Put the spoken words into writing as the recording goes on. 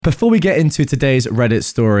Before we get into today's Reddit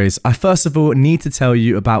stories, I first of all need to tell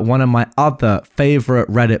you about one of my other favorite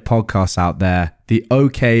Reddit podcasts out there, the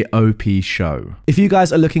OKOP Show. If you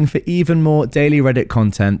guys are looking for even more daily Reddit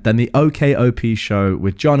content, then the OKOP Show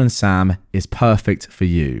with John and Sam is perfect for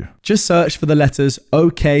you. Just search for the letters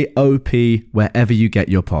OKOP wherever you get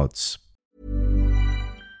your pods.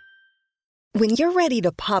 When you're ready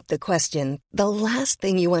to pop the question, the last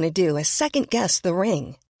thing you want to do is second-guess the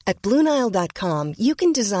ring. At BlueNile.com, you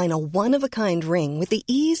can design a one-of-a-kind ring with the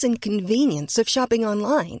ease and convenience of shopping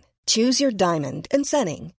online. Choose your diamond and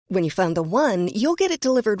setting. When you find the one, you'll get it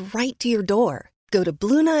delivered right to your door. Go to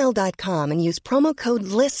BlueNile.com and use promo code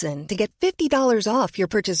LISTEN to get $50 off your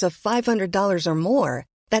purchase of $500 or more.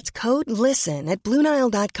 That's code LISTEN at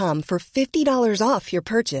BlueNile.com for $50 off your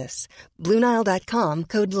purchase. BlueNile.com,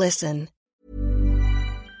 code LISTEN.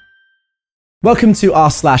 Welcome to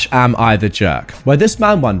r/AmITheA, where this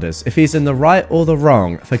man wonders if he's in the right or the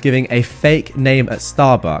wrong for giving a fake name at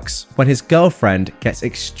Starbucks when his girlfriend gets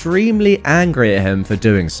extremely angry at him for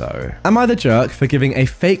doing so. Am I the jerk for giving a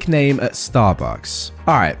fake name at Starbucks?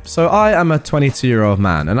 Alright, so I am a 22-year-old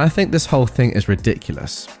man and I think this whole thing is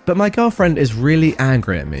ridiculous. But my girlfriend is really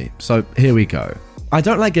angry at me, so here we go. I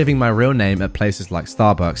don't like giving my real name at places like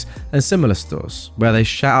Starbucks and similar stores, where they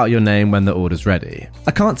shout out your name when the order's ready.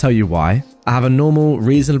 I can't tell you why. I have a normal,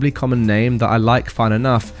 reasonably common name that I like fine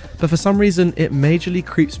enough, but for some reason it majorly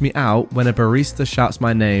creeps me out when a barista shouts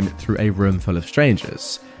my name through a room full of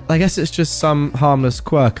strangers. I guess it's just some harmless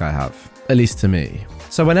quirk I have, at least to me.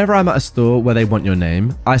 So whenever I'm at a store where they want your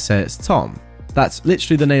name, I say it's Tom. That's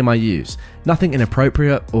literally the name I use. Nothing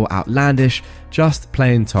inappropriate or outlandish, just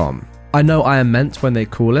plain Tom. I know I am meant when they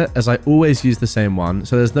call it, as I always use the same one,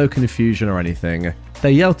 so there's no confusion or anything.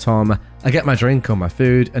 They yell Tom, I get my drink or my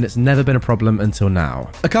food, and it's never been a problem until now.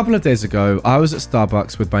 A couple of days ago, I was at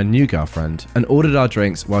Starbucks with my new girlfriend and ordered our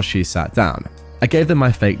drinks while she sat down. I gave them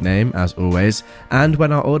my fake name, as always, and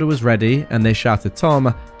when our order was ready and they shouted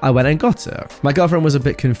Tom, I went and got it. My girlfriend was a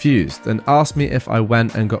bit confused and asked me if I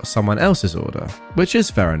went and got someone else's order, which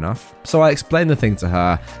is fair enough. So I explained the thing to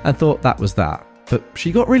her and thought that was that. But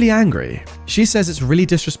she got really angry. She says it's really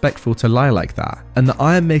disrespectful to lie like that, and that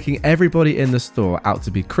I am making everybody in the store out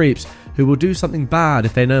to be creeps who will do something bad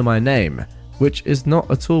if they know my name, which is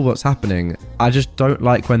not at all what's happening. I just don't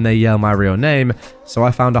like when they yell my real name, so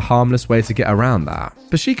I found a harmless way to get around that.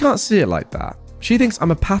 But she can't see it like that. She thinks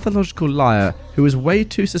I'm a pathological liar who is way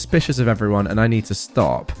too suspicious of everyone and I need to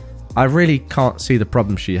stop. I really can't see the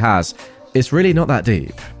problem she has. It's really not that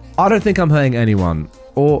deep. I don't think I'm hurting anyone,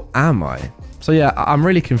 or am I? So yeah, I'm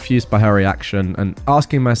really confused by her reaction and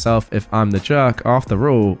asking myself if I'm the jerk after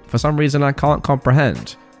all, for some reason I can't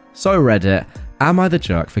comprehend. So Reddit, am I the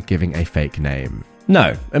jerk for giving a fake name?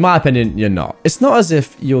 No, in my opinion, you're not. It's not as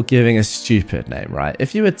if you're giving a stupid name, right?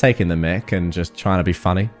 If you were taking the mick and just trying to be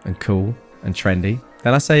funny and cool and trendy,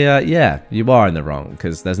 then I say, yeah, you are in the wrong,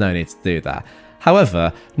 because there's no need to do that.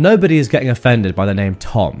 However, nobody is getting offended by the name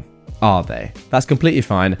Tom, are they? That's completely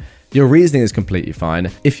fine. Your reasoning is completely fine.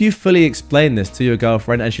 If you fully explain this to your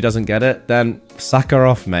girlfriend and she doesn't get it, then suck her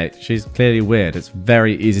off, mate. She's clearly weird. It's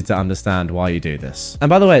very easy to understand why you do this. And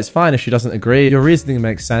by the way, it's fine if she doesn't agree. Your reasoning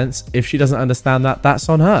makes sense. If she doesn't understand that, that's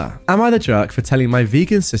on her. Am I the jerk for telling my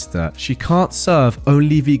vegan sister she can't serve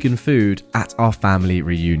only vegan food at our family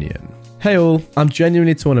reunion? Hey all, I'm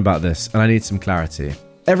genuinely torn about this and I need some clarity.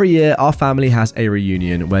 Every year, our family has a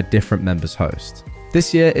reunion where different members host.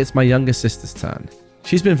 This year, it's my younger sister's turn.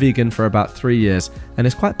 She's been vegan for about 3 years and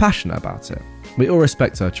is quite passionate about it. We all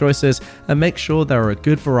respect her choices and make sure there are a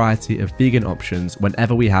good variety of vegan options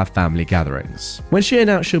whenever we have family gatherings. When she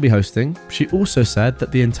announced she'll be hosting, she also said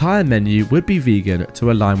that the entire menu would be vegan to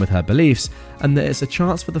align with her beliefs and that it's a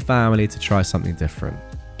chance for the family to try something different.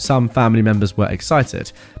 Some family members were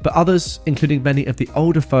excited, but others, including many of the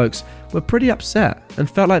older folks, were pretty upset and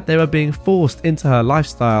felt like they were being forced into her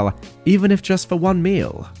lifestyle, even if just for one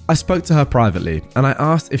meal. I spoke to her privately and I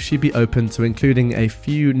asked if she'd be open to including a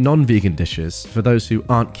few non-vegan dishes for those who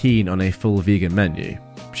aren't keen on a full vegan menu.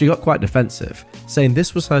 She got quite defensive, saying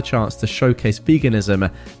this was her chance to showcase veganism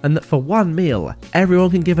and that for one meal, everyone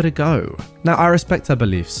can give it a go. Now, I respect her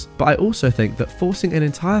beliefs, but I also think that forcing an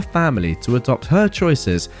entire family to adopt her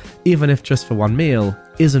choices, even if just for one meal,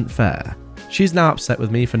 isn't fair. She's now upset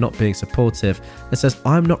with me for not being supportive and says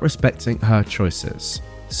I'm not respecting her choices.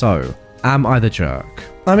 So, am I the jerk?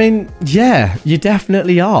 I mean, yeah, you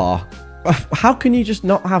definitely are. How can you just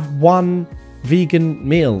not have one vegan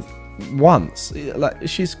meal once? Like,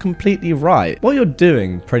 she's completely right. What you're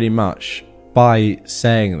doing pretty much by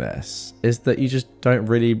saying this is that you just don't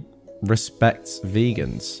really respect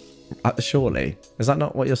vegans. Surely. Is that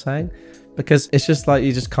not what you're saying? because it's just like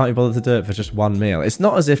you just can't be bothered to do it for just one meal. It's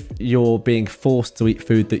not as if you're being forced to eat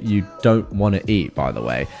food that you don't want to eat, by the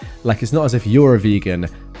way. Like, it's not as if you're a vegan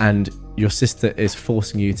and your sister is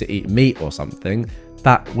forcing you to eat meat or something.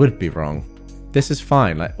 That would be wrong. This is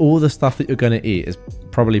fine. Like, all the stuff that you're going to eat is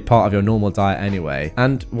probably part of your normal diet anyway.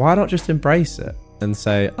 And why not just embrace it and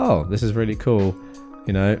say, oh, this is really cool.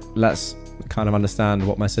 You know, let's kind of understand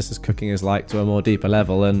what my sister's cooking is like to a more deeper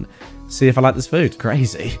level and see if I like this food.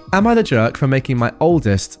 Crazy. Am I the jerk for making my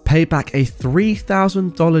oldest pay back a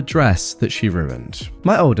 $3,000 dress that she ruined?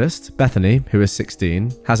 My oldest, Bethany, who is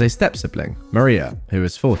 16, has a step-sibling, Maria, who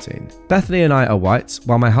is 14. Bethany and I are white,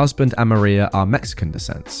 while my husband and Maria are Mexican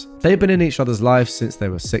descent. They've been in each other's lives since they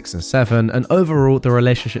were 6 and 7, and overall the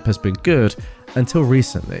relationship has been good until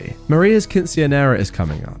recently. Maria's quinceañera is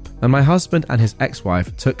coming up, and my husband and his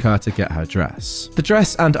ex-wife took her to get her dress. The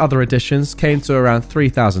dress and other additions came to around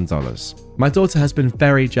 $3,000. My daughter has been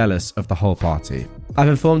very jealous of the whole party. I've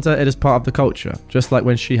informed her it is part of the culture, just like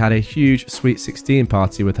when she had a huge Sweet 16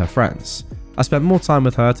 party with her friends. I spent more time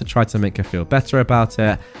with her to try to make her feel better about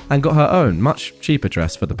it, and got her own, much cheaper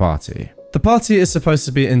dress for the party. The party is supposed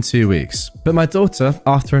to be in 2 weeks, but my daughter,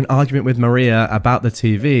 after an argument with Maria about the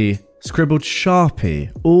TV, scribbled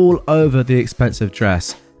Sharpie all over the expensive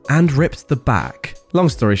dress and ripped the back. Long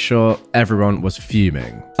story short, everyone was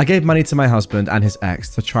fuming. I gave money to my husband and his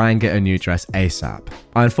ex to try and get a new dress ASAP.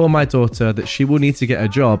 I informed my daughter that she will need to get a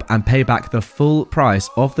job and pay back the full price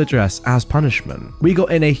of the dress as punishment. We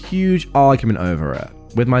got in a huge argument over it,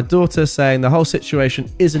 with my daughter saying the whole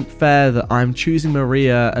situation isn't fair, that I'm choosing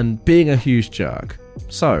Maria and being a huge jerk.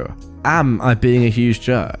 So, am I being a huge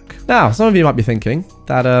jerk? Now, some of you might be thinking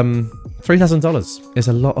that $3,000 is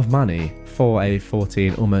a lot of money for a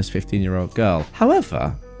 14, almost 15-year-old girl.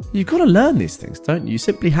 However, you've got to learn these things, don't you? You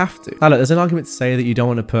simply have to. Now, look, there's an argument to say that you don't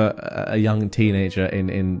want to put a young teenager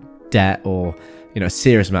in debt or, a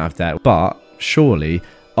serious amount of debt. But surely,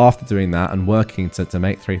 after doing that and working to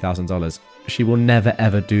make $3,000, she will never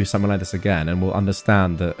ever do something like this again, and will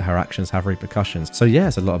understand that her actions have repercussions. So yeah,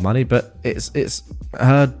 it's a lot of money, but it's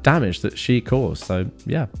her damage that she caused. So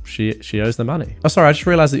yeah, she owes the money. Oh, sorry, I just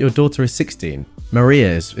realized that your daughter is 16.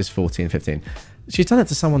 Maria is 14, 15. She's done it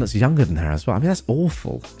to someone that's younger than her as well. I mean, that's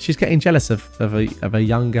awful. She's getting jealous of a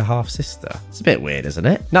younger half sister. It's a bit weird, isn't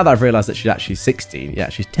it? Now that I've realized that she's actually 16, yeah,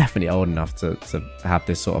 she's definitely old enough to have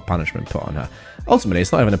this sort of punishment put on her. Ultimately,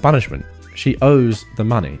 it's not even a punishment. She owes the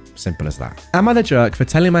money. Simple as that. Am I the jerk for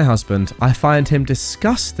telling my husband I find him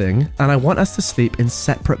disgusting and I want us to sleep in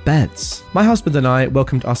separate beds? My husband and I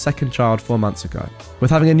welcomed our second child 4 months ago.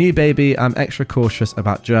 With having a new baby, I'm extra cautious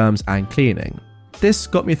about germs and cleaning. This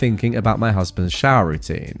got me thinking about my husband's shower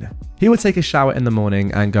routine. He would take a shower in the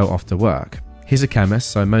morning and go off to work. He's a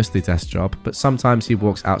chemist, so mostly desk job, but sometimes he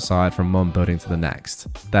walks outside from one building to the next.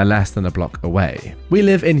 They're less than a block away. We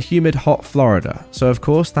live in humid, hot Florida, so of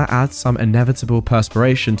course that adds some inevitable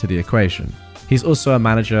perspiration to the equation. He's also a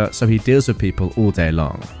manager, so he deals with people all day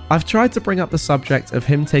long. I've tried to bring up the subject of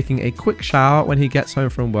him taking a quick shower when he gets home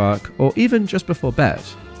from work, or even just before bed.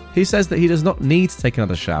 He says that he does not need to take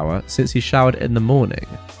another shower since he showered in the morning.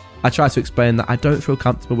 I try to explain that I don't feel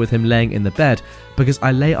comfortable with him laying in the bed because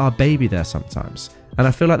I lay our baby there sometimes, and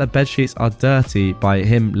I feel like the bed sheets are dirty by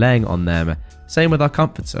him laying on them. Same with our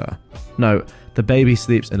comforter. No, the baby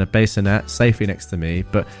sleeps in a bassinet safely next to me,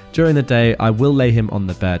 but during the day I will lay him on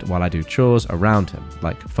the bed while I do chores around him,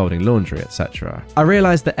 like folding laundry, etc. I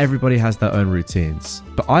realise that everybody has their own routines,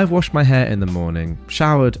 but I've washed my hair in the morning,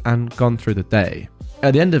 showered and gone through the day.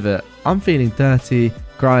 At the end of it, I'm feeling dirty,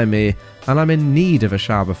 grimy, and I'm in need of a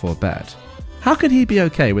shower before bed. How can he be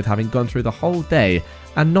okay with having gone through the whole day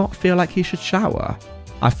and not feel like he should shower?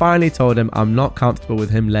 I finally told him I'm not comfortable with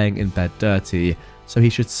him laying in bed dirty, so he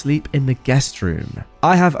should sleep in the guest room.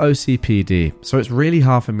 I have OCPD, so it's really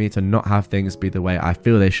hard for me to not have things be the way I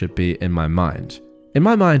feel they should be in my mind. In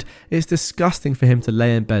my mind, it's disgusting for him to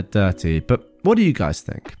lay in bed dirty, but what do you guys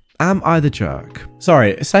think? Am I the jerk?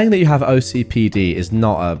 Sorry, saying that you have OCPD is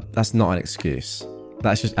that's not an excuse.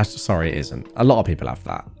 Sorry, it isn't. A lot of people have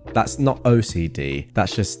that. That's not OCD.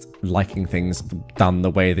 That's just liking things done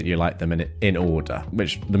the way that you like them in order,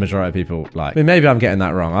 which the majority of people like. I mean, maybe I'm getting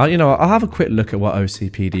that wrong. I'll have a quick look at what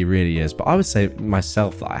OCPD really is, but I would say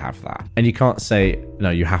myself that I have that. And you can't say,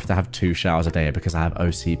 no, you have to have 2 showers a day because I have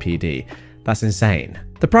OCPD. That's insane.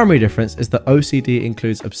 The primary difference is that OCD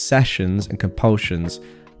includes obsessions and compulsions,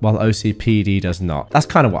 while OCPD does not. That's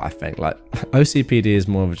kind of what I think. Like, OCPD is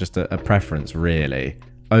more of just a preference, really.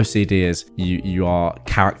 OCD is you are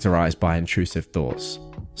characterized by intrusive thoughts.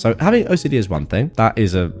 So having OCD is one thing. That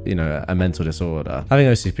is a mental disorder. Having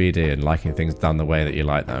OCPD and liking things done the way that you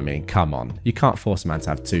like them, I mean, come on. You can't force a man to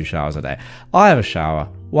have 2 showers a day. I have a shower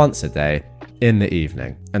once a day in the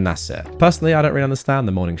evening, and that's it. Personally, I don't really understand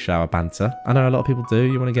the morning shower banter. I know a lot of people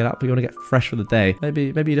do. You want to get up, you want to get fresh for the day.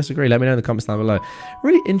 Maybe you disagree. Let me know in the comments down below.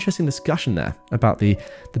 Really interesting discussion there about the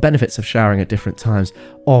benefits of showering at different times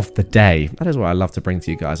of the day. That is what I love to bring to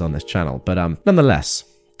you guys on this channel. But nonetheless,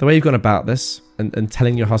 the way you've gone about this and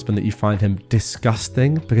telling your husband that you find him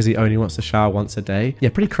disgusting because he only wants to shower once a day, yeah,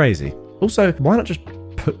 pretty crazy. Also, why not just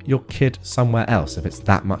put your kid somewhere else if it's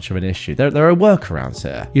that much of an issue? There are workarounds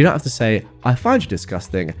here. You don't have to say, I find you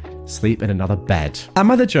disgusting, sleep in another bed. Am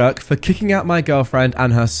I the jerk for kicking out my girlfriend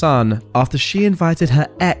and her son after she invited her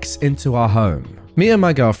ex into our home? Me and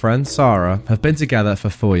my girlfriend, Sarah, have been together for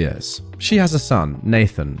 4 years. She has a son,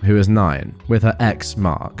 Nathan, who is 9, with her ex,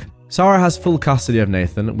 Mark. Sarah has full custody of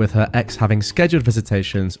Nathan, with her ex having scheduled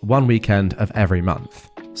visitations one weekend of every month.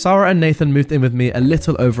 Sarah and Nathan moved in with me a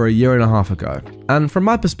little over a year and a half ago, and from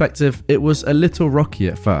my perspective, it was a little rocky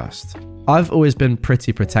at first. I've always been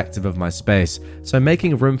pretty protective of my space, so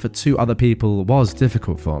making room for 2 other people was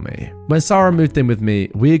difficult for me. When Sarah moved in with me,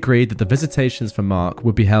 we agreed that the visitations for Mark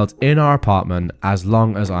would be held in our apartment as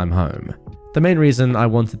long as I'm home. The main reason I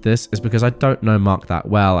wanted this is because I don't know Mark that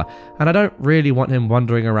well, and I don't really want him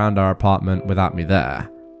wandering around our apartment without me there.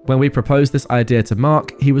 When we proposed this idea to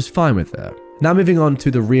Mark, he was fine with it. Now moving on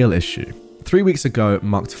to the real issue. 3 weeks ago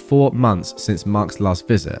marked 4 months since Mark's last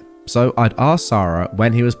visit, so I'd asked Sarah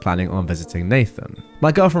when he was planning on visiting Nathan.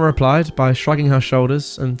 My girlfriend replied by shrugging her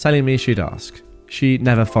shoulders and telling me she'd ask. She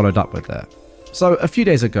never followed up with it. So a few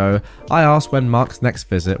days ago, I asked when Mark's next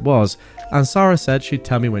visit was, and Sarah said she'd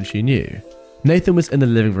tell me when she knew. Nathan was in the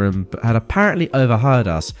living room but had apparently overheard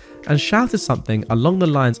us and shouted something along the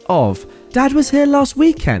lines of, "Dad was here last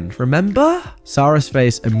weekend, remember?" Sarah's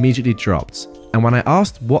face immediately dropped, and when I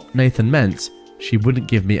asked what Nathan meant, she wouldn't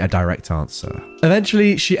give me a direct answer.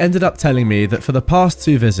 Eventually, she ended up telling me that for the past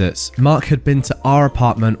 2 visits, Mark had been to our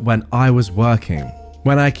apartment when I was working.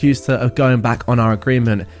 When I accused her of going back on our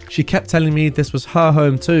agreement, she kept telling me this was her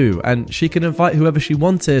home too, and she could invite whoever she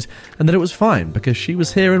wanted, and that it was fine because she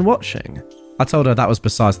was here and watching. I told her that was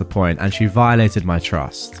besides the point, and she violated my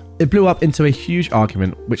trust. It blew up into a huge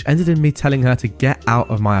argument, which ended in me telling her to get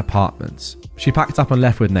out of my apartment. She packed up and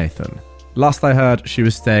left with Nathan. Last I heard, she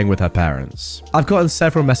was staying with her parents. I've gotten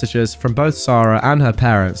several messages from both Sarah and her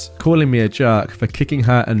parents calling me a jerk for kicking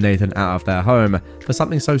her and Nathan out of their home for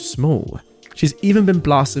something so small. She's even been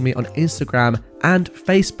blasting me on Instagram and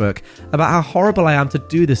Facebook about how horrible I am to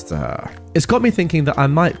do this to her. It's got me thinking that I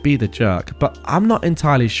might be the jerk, but I'm not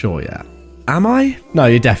entirely sure yet. Am I? No,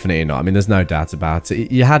 you're definitely not. I mean, there's no doubt about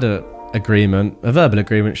it. You had a verbal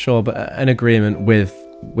agreement, sure, but an agreement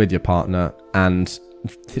with your partner, and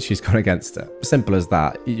she's gone against it. Simple as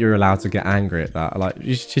that. You're allowed to get angry at that. Like,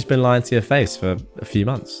 she's been lying to your face for a few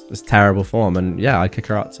months. It's terrible form, and yeah, I'd kick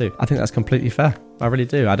her out too. I think that's completely fair. I really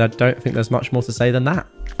do. I don't think there's much more to say than that.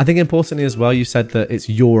 I think importantly as well, you said that it's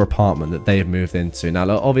your apartment that they've moved into. Now,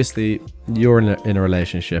 look, obviously, you're in a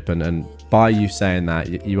relationship, and by you saying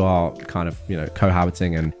that, you are kind of,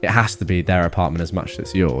 cohabiting, and it has to be their apartment as much as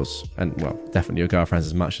it's yours. And, well, definitely your girlfriend's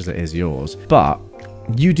as much as it is yours. But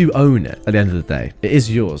you do own it at the end of the day. It is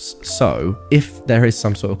yours. So if there is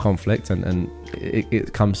some sort of conflict and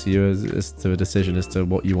it comes to you as to a decision as to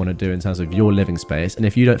what you want to do in terms of your living space, and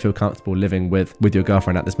if you don't feel comfortable living with your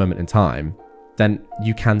girlfriend at this moment in time, then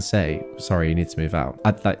you can say, sorry, you need to move out.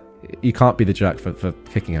 You can't be the jerk for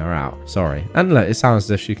kicking her out. Sorry. And look, it sounds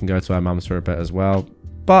as if she can go to her mum's for a bit as well,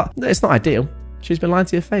 but it's not ideal. She's been lying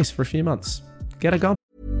to your face for a few months. Get her gone.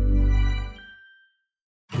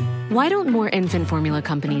 Why don't more infant formula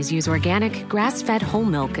companies use organic, grass-fed whole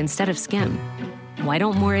milk instead of skim? Why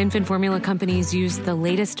don't more infant formula companies use the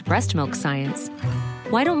latest breast milk science?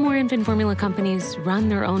 Why don't more infant formula companies run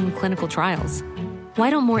their own clinical trials? Why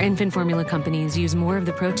don't more infant formula companies use more of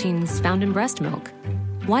the proteins found in breast milk?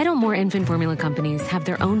 Why don't more infant formula companies have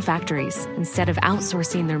their own factories instead of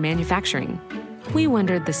outsourcing their manufacturing? We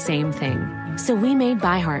wondered the same thing. So we made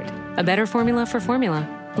ByHeart, a better formula for formula.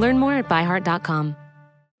 Learn more at byheart.com.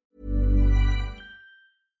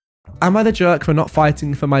 Am I the jerk for not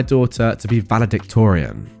fighting for my daughter to be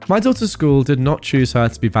valedictorian? My daughter's school did not choose her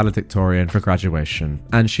to be valedictorian for graduation,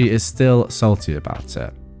 and she is still salty about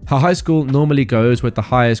it. Her high school normally goes with the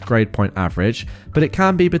highest grade point average, but it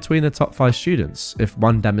can be between the top 5 students if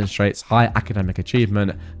one demonstrates high academic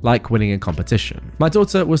achievement, like winning in competition. My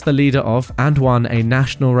daughter was the leader of and won a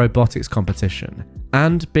national robotics competition,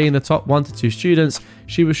 and being the top 1 to 2 students,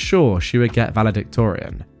 she was sure she would get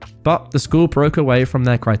valedictorian. But the school broke away from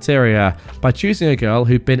their criteria by choosing a girl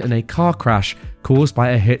who'd been in a car crash caused by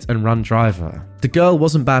a hit-and-run driver. The girl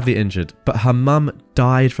wasn't badly injured, but her mum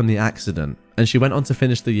died from the accident, and she went on to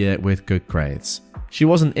finish the year with good grades. She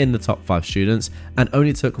wasn't in the top 5 students and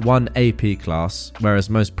only took one AP class, whereas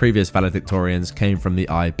most previous valedictorians came from the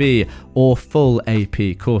IB or full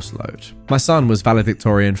AP course load. My son was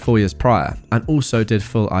valedictorian 4 years prior and also did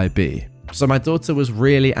full IB. So my daughter was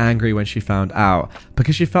really angry when she found out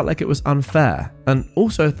because she felt like it was unfair, and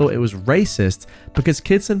also thought it was racist because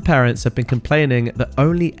kids and parents have been complaining that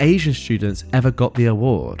only Asian students ever got the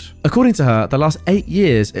award. According to her, the last 8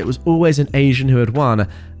 years it was always an Asian who had won,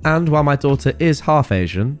 and while my daughter is half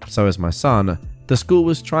Asian, so is my son, the school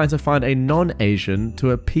was trying to find a non-Asian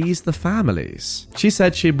to appease the families. She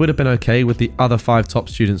said she would have been okay with the other 5 top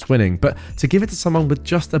students winning, but to give it to someone with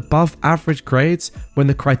just above average grades when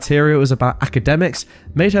the criteria was about academics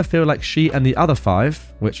made her feel like she and the other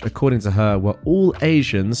 5, which according to her were all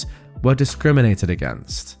Asians, were discriminated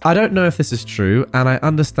against. I don't know if this is true, and I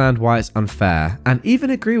understand why it's unfair, and even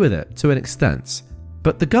agree with it to an extent.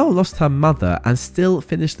 But the girl lost her mother and still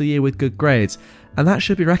finished the year with good grades, and that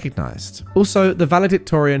should be recognised. Also, the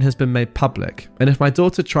valedictorian has been made public, and if my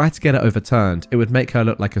daughter tried to get it overturned, it would make her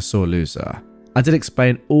look like a sore loser. I did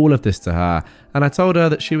explain all of this to her, and I told her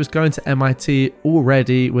that she was going to MIT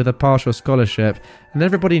already with a partial scholarship, and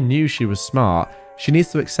everybody knew she was smart. She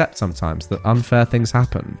needs to accept sometimes that unfair things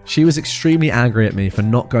happen. She was extremely angry at me for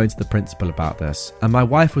not going to the principal about this, and my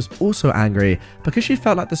wife was also angry because she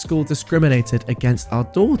felt like the school discriminated against our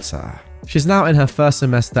daughter. She's now in her first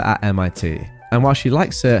semester at MIT, and while she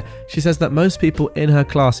likes it, she says that most people in her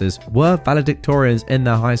classes were valedictorians in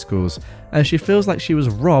their high schools, and she feels like she was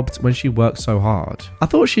robbed when she worked so hard. I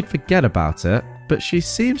thought she'd forget about it, but she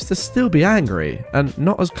seems to still be angry and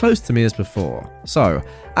not as close to me as before. So,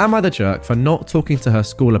 am I the jerk for not talking to her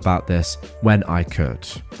school about this when I could?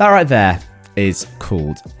 That right there is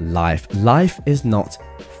called life. Life is not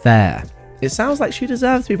fair. It sounds like she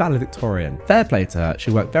deserves to be valedictorian. Fair play to her, she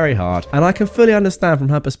worked very hard, and I can fully understand from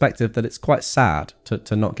her perspective that it's quite sad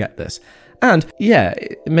to not get this. And yeah,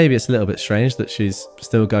 maybe it's a little bit strange that she's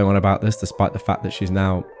still going on about this despite the fact that she's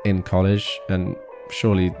now in college, and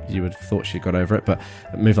surely you would have thought she got over it, but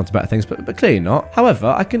moved on to better things, but clearly not.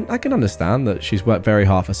 However, I can understand that she's worked very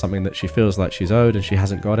hard for something that she feels like she's owed and she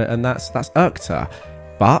hasn't got it, and that's irked her.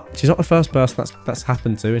 But she's not the first person that's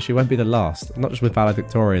happened to, and she won't be the last. Not just with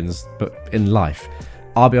valedictorians, but in life.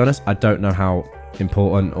 I'll be honest, I don't know how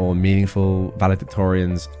important or meaningful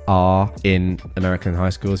valedictorians are in American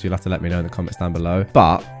high schools. You'll have to let me know in the comments down below.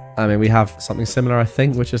 But I mean, we have something similar, I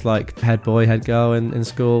think, which is like head boy, head girl in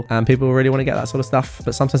school, and people really want to get that sort of stuff,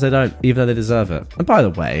 but sometimes they don't, even though they deserve it. And by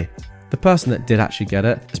the way, the person that did actually get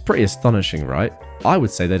it is pretty astonishing, right? I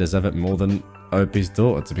would say they deserve it more than Opie's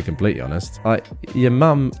daughter, to be completely honest. Like, your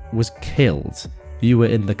mum was killed, you were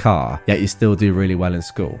in the car, yet you still do really well in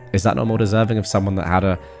school. Is that not more deserving of someone that had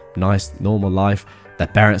a nice, normal life, their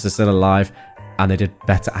parents are still alive, and they did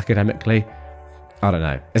better academically? I don't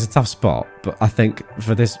know. It's a tough spot, but I think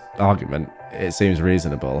for this argument, it seems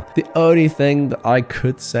reasonable. The only thing that I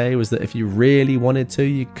could say was that if you really wanted to,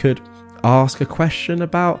 you could ask a question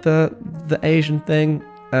about the Asian thing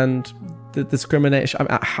and the discrimination.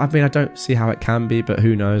 I mean, I don't see how it can be, but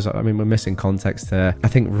who knows? I mean, we're missing context here. I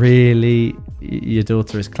think really your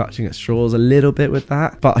daughter is clutching at straws a little bit with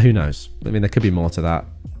that, but who knows? I mean, there could be more to that.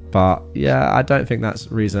 But yeah, I don't think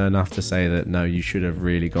that's reason enough to say that, no, you should have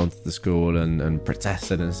really gone to the school and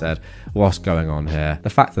protested and said, what's going on here? The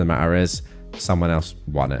fact of the matter is, someone else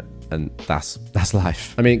won it, and that's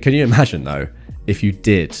life. I mean, can you imagine, though, if you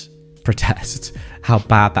did protest, how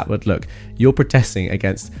bad that would look? You're protesting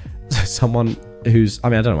against someone who's, I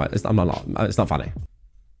mean, I don't know, it's not funny.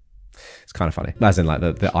 It's kind of funny, as in like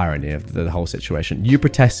the irony of the whole situation. You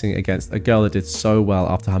protesting against a girl that did so well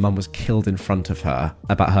after her mum was killed in front of her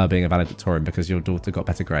about her being a valedictorian because your daughter got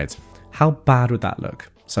better grades. How bad would that look?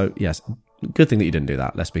 So yes, good thing that you didn't do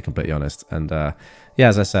that, let's be completely honest. And yeah,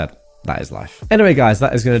 as I said, that is life. Anyway, guys,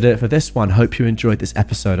 that is going to do it for this one. Hope you enjoyed this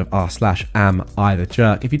episode of r/Am I the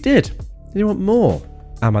Jerk. If you did, and you want more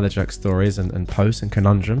Am I the Jerk stories and posts and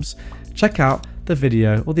conundrums, check out the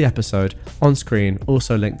video or the episode on screen,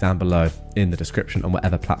 also linked down below in the description on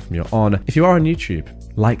whatever platform you're on. If you are on YouTube,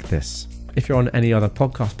 like this. If you're on any other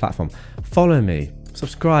podcast platform, follow me,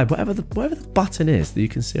 subscribe, whatever the button is that you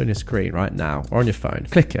can see on your screen right now or on your phone.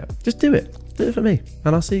 Click it. Just do it. Do it for me.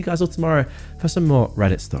 And I'll see you guys all tomorrow for some more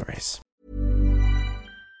Reddit stories.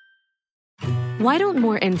 Why don't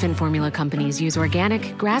more infant formula companies use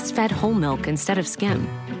organic, grass-fed whole milk instead of skim?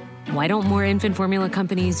 Why don't more infant formula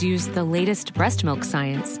companies use the latest breast milk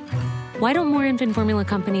science? Why don't more infant formula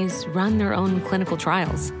companies run their own clinical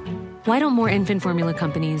trials? Why don't more infant formula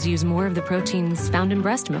companies use more of the proteins found in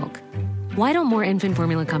breast milk? Why don't more infant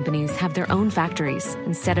formula companies have their own factories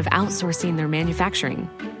instead of outsourcing their manufacturing?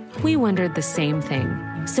 We wondered the same thing.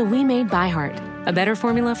 So we made ByHeart, a better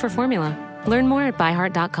formula for formula. Learn more at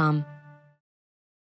byheart.com.